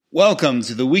Welcome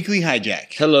to the Weekly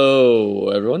Hijack. Hello,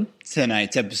 everyone.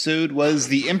 Tonight's episode was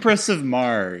The Empress of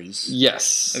Mars.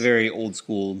 Yes. A very old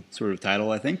school sort of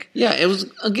title, I think. Yeah, it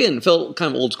was, again, felt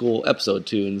kind of old school episode,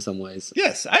 too, in some ways.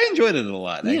 Yes, I enjoyed it a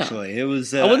lot, actually. It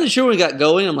was. I wasn't sure when we got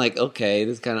going. I'm like, okay,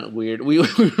 this is kind of weird. We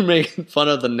were making fun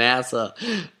of the NASA.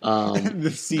 the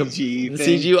CG the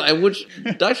thing. CG, which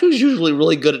Doctor Who's usually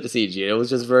really good at the CG. It was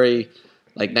just very,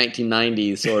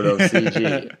 1990s sort of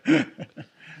CG.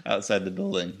 Outside the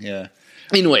building, yeah.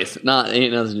 Anyways, ain't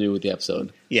nothing to do with the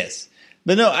episode. Yes.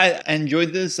 But no, I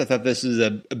enjoyed this. I thought this was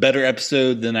a better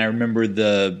episode than I remember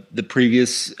the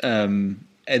previous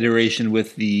iteration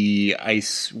with the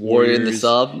Ice Warriors. In the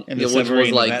sub, and the which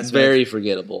submarine was very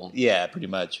forgettable. Yeah, pretty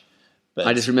much. But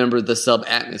I just remember the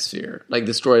sub-atmosphere.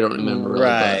 The story I don't remember.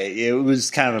 Right. Really, it was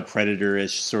kind of a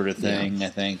Predator-ish sort of thing, I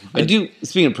think. But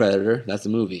Speaking of Predator, that's a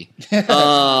movie.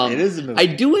 It is a movie. I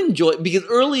do enjoy, because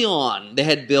early on,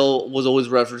 Bill was always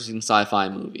referencing sci-fi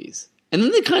movies. And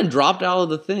then they kind of dropped out of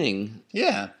the thing.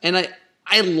 Yeah. And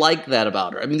I like that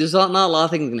about her. I mean, there's not a lot of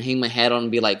things I can hang my hat on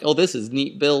and be like, oh, this is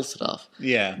neat Bill stuff.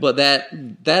 Yeah. But that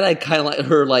I kind of like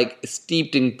her,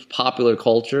 steeped in popular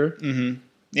culture. Mm-hmm.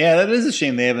 Yeah, that is a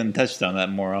shame they haven't touched on that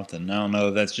more often. I don't know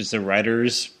if that's just a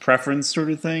writer's preference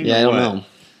sort of thing. Yeah, I don't know.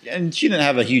 And she didn't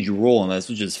have a huge role in this,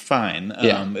 which is fine.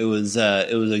 Yeah. It was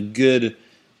a good,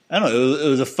 I don't know, it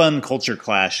was a fun culture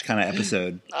clash kind of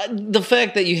episode. The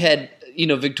fact that you had,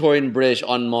 Victorian British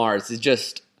on Mars is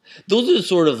just, those are the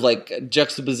sort of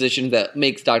juxtaposition that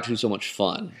makes Doctor Who so much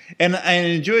fun. And I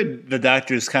enjoyed the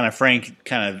Doctor's kind of frank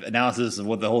kind of analysis of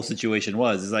what the whole situation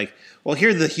was. It's like, well,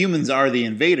 here the humans are the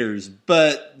invaders,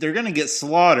 but they're going to get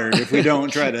slaughtered if we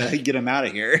don't try to get them out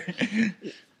of here.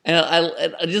 And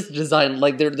I just designed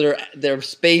their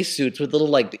space suits with little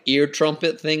the ear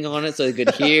trumpet thing on it so they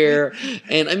could hear.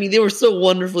 And I mean, they were so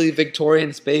wonderfully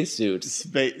Victorian space suits,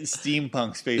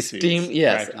 steampunk space suits.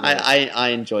 Yes, I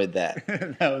enjoyed that.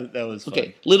 that was fun.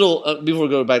 Okay. Little before we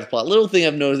go back to plot, little thing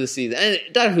I've noticed this season, and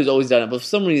Doctor Who's always done it, but for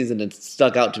some reason it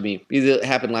stuck out to me because it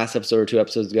happened last episode or 2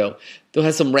 episodes ago. They'll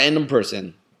have some random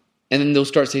person, and then they'll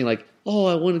start saying "Oh,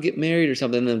 I want to get married" or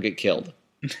something, and then they'll get killed.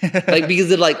 Because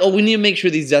they're "Oh, we need to make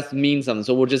sure these deaths mean something,"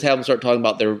 so we'll just have them start talking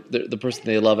about the person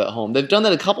they love at home. They've done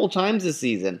that a couple times this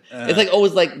season.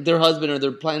 It's their husband or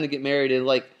they're planning to get married, and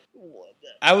we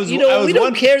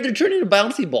don't care. They're turning into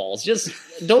bouncy balls. Just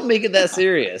don't make it that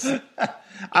serious.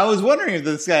 I was wondering if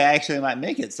this guy actually might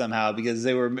make it somehow because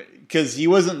he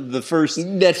wasn't the first.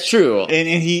 That's true, and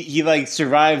he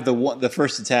survived the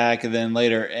first attack, and then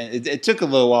later, and it took a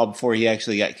little while before he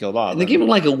actually got killed off. And they gave him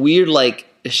a weird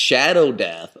shadow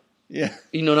death. Yeah,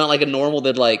 not like a normal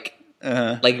that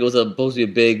it was supposed to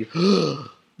be a big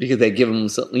because they give him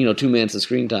 2 minutes of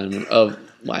screen time of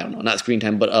I don't know, not screen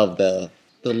time, but of the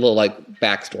little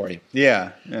backstory.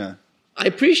 Yeah. I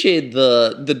appreciate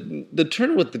the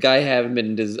turn with the guy having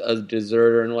been a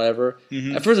deserter and whatever.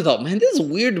 Mm-hmm. At first I thought, man, this is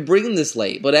weird to bring him this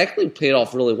late, but it actually played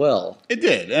off really well. It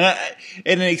did. And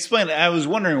it explained, I was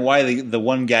wondering why the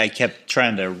one guy kept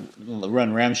trying to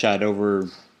run ramshot over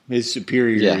his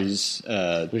superior's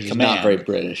which is command. Not very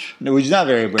British. No, which is not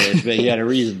very British, but he had a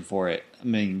reason for it. I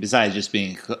mean, besides just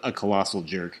being a colossal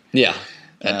jerk. Yeah.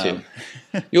 That too.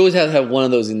 You always have to have one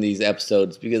of those in these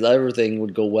episodes because everything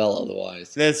would go well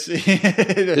otherwise.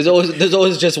 There's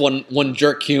always just one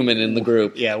jerk human in the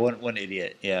group. Yeah, one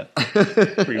idiot. Yeah,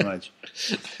 pretty much.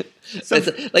 So,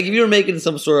 if you were making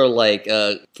some sort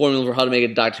of formula for how to make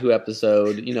a Doctor Who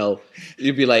episode,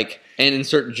 you'd be and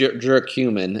insert jerk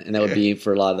human, and that would be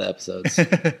for a lot of the episodes.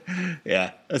 Yeah,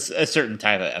 a certain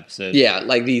type of episode. Yeah,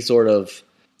 these sort of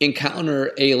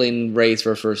encounter alien race for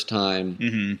the first time.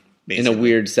 Mm-hmm. Basically. In a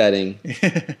weird setting.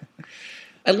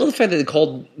 I love the fact that they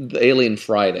called the alien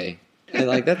Friday.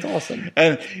 And that's awesome.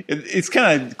 And it's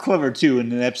kind of clever too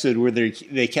in an episode where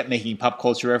they kept making pop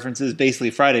culture references.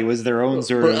 Basically, Friday was their own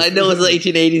sort of. I know it's an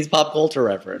 1880s pop culture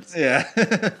reference. Yeah,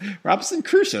 Robinson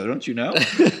Crusoe, don't you know?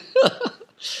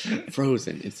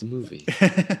 Frozen, it's a movie.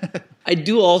 I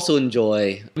do also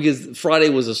enjoy because Friday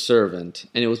was a servant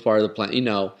and it was part of the plan,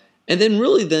 and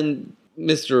then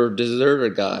Mr. Deserter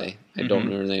guy. I don't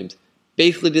remember the names.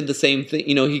 Basically did the same thing.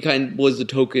 He kind of was the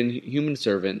token human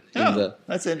servant.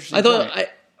 That's interesting. I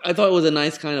thought it was a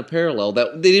nice kind of parallel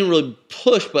that they didn't really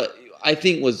push, but I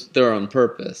think was there on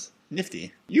purpose.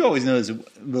 Nifty. You always know those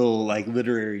little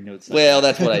literary notes. Well,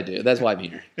 that's what I do. That's why I'm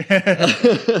here.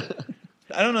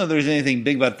 I don't know if there's anything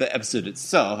big about the episode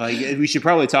itself. We should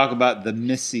probably talk about the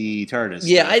Missy TARDIS.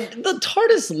 Yeah, the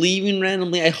TARDIS leaving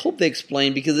randomly, I hope they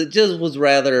explain because it just was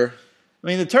rather... I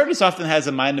mean, the TARDIS often has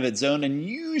a mind of its own, and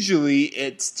usually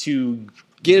it's to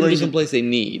Get them to someplace they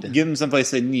need. Give them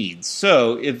someplace they need.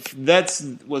 So if that's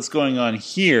what's going on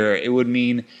here, it would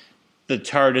mean the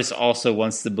TARDIS also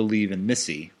wants to believe in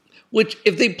Missy. Which,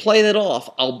 if they play that off,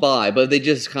 I'll buy. But if they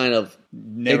just kind of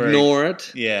ignore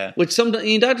it. Yeah. Which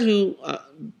sometimes, Doctor Who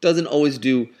doesn't always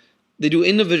do. They do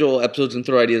individual episodes and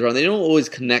throw ideas around. They don't always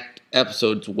connect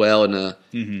episodes well in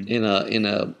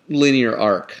a linear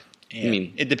arc. Yeah. I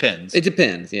mean, it depends. It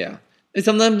depends, yeah. And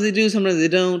sometimes they do, sometimes they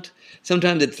don't.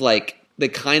 Sometimes it's like they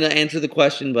kind of answer the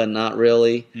question, but not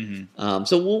really. Mm-hmm.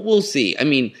 So we'll see. I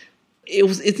mean,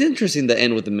 it's interesting to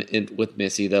end with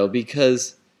Missy though,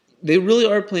 because they really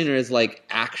are playing her as like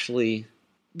actually.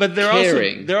 But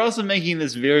they're also making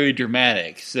this very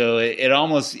dramatic, so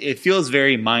it feels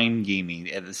very mind gaming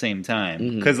at the same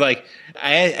time. Because like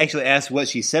I actually asked what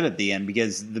she said at the end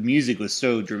because the music was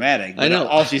so dramatic. I know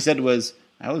all she said was,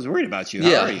 "I was worried about you.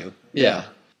 How are you?" Yeah.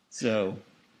 So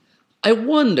I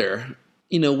wonder,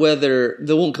 whether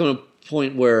there won't come a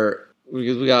point where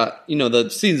because we got the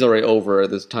season's already over at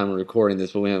this time of recording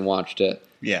this, but we haven't watched it.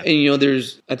 Yeah, and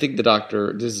I think the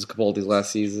Doctor. This is Capaldi's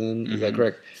last season. Is that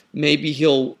correct? Maybe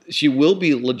she will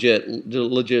be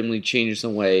legitimately changed in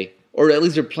some way, or at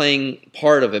least they're playing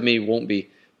part of it. Maybe it won't be,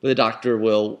 but the Doctor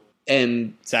will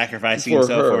and sacrificing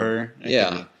himself for her.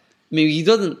 Yeah, I mean he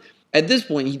doesn't at this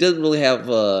point. He doesn't really have.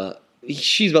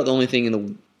 She's about the only thing in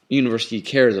the universe he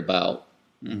cares about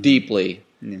deeply.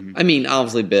 Mm-hmm. I mean,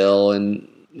 obviously Bill and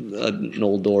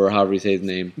Noldor, however you say his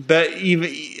name. But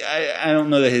even I don't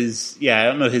know that his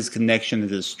connection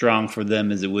is as strong for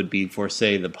them as it would be for,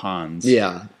 say, the Pawns.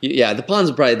 Yeah, the Pawns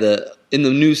are probably in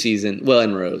the new season. Well,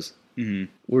 and Rose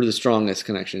were the strongest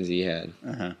connections he had.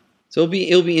 So it'll be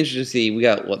interesting to see. We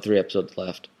got 3 episodes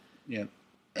left. Yeah,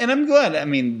 and I'm glad. I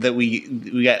mean that we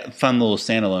got fun little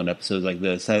standalone episodes like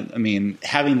this. I mean,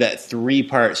 having that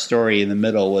 3-part story in the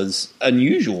middle was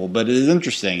unusual, but it is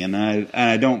interesting, and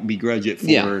I don't begrudge it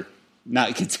for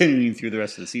not continuing through the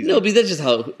rest of the season. No, but that's just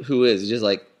how Who is. It's just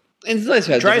like, and it's nice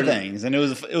to have try things, and it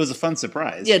was a fun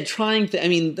surprise. Yeah, trying. I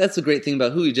mean, that's the great thing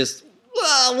about Who. You just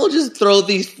we'll just throw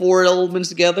these 4 elements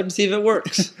together and see if it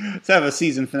works. Let's have a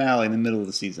season finale in the middle of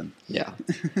the season. Yeah.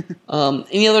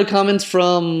 Any other comments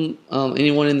from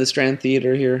anyone in the Strand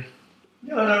Theater here?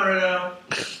 No, not right now.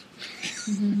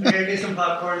 I gotta get some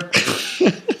popcorn.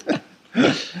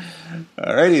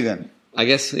 Alrighty then. I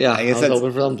guess I was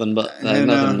hoping for something, but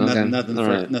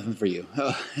nothing for you.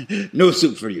 No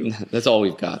soup for you. That's all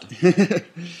we've got.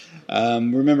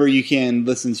 Remember, you can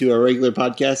listen to our regular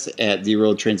podcast at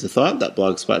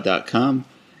theroadtrainsofthought.blogspot.com.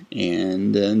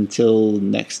 And until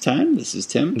next time, this is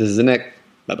Tim. This is Nick.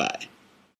 Bye-bye.